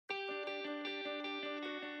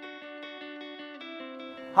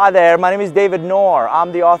Hi there, my name is David Nour.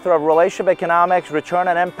 I'm the author of Relationship Economics, Return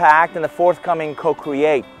and Impact, and the forthcoming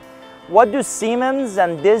Co-Create. What do Siemens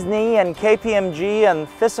and Disney and KPMG and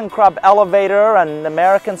ThyssenKrupp Elevator and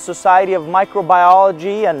American Society of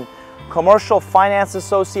Microbiology and Commercial Finance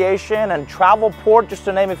Association and Travelport, just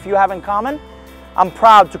to name a few, have in common? I'm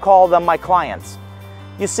proud to call them my clients.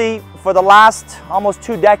 You see, for the last almost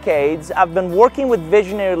 2 decades, I've been working with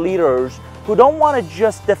visionary leaders who don't want to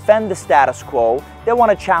just defend the status quo, they want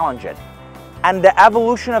to challenge it. And the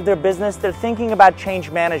evolution of their business, they're thinking about change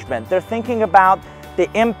management. They're thinking about the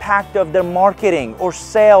impact of their marketing or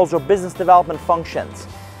sales or business development functions.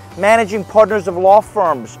 Managing partners of law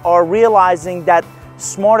firms are realizing that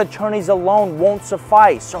smart attorneys alone won't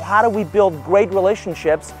suffice. So how do we build great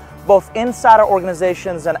relationships both inside our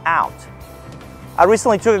organizations and out? I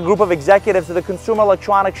recently took a group of executives to the Consumer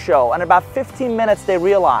Electronics Show, and in about 15 minutes they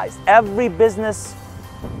realized every business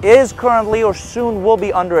is currently or soon will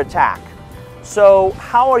be under attack. So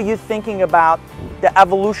how are you thinking about the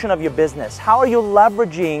evolution of your business? How are you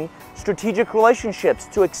leveraging strategic relationships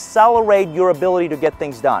to accelerate your ability to get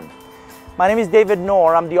things done? My name is David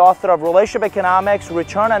Nour. I'm the author of Relationship Economics,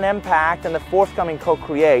 Return and Impact, and the forthcoming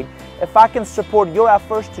Co-Create. If I can support your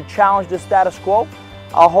efforts to challenge the status quo,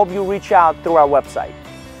 I'll hope you reach out through our website.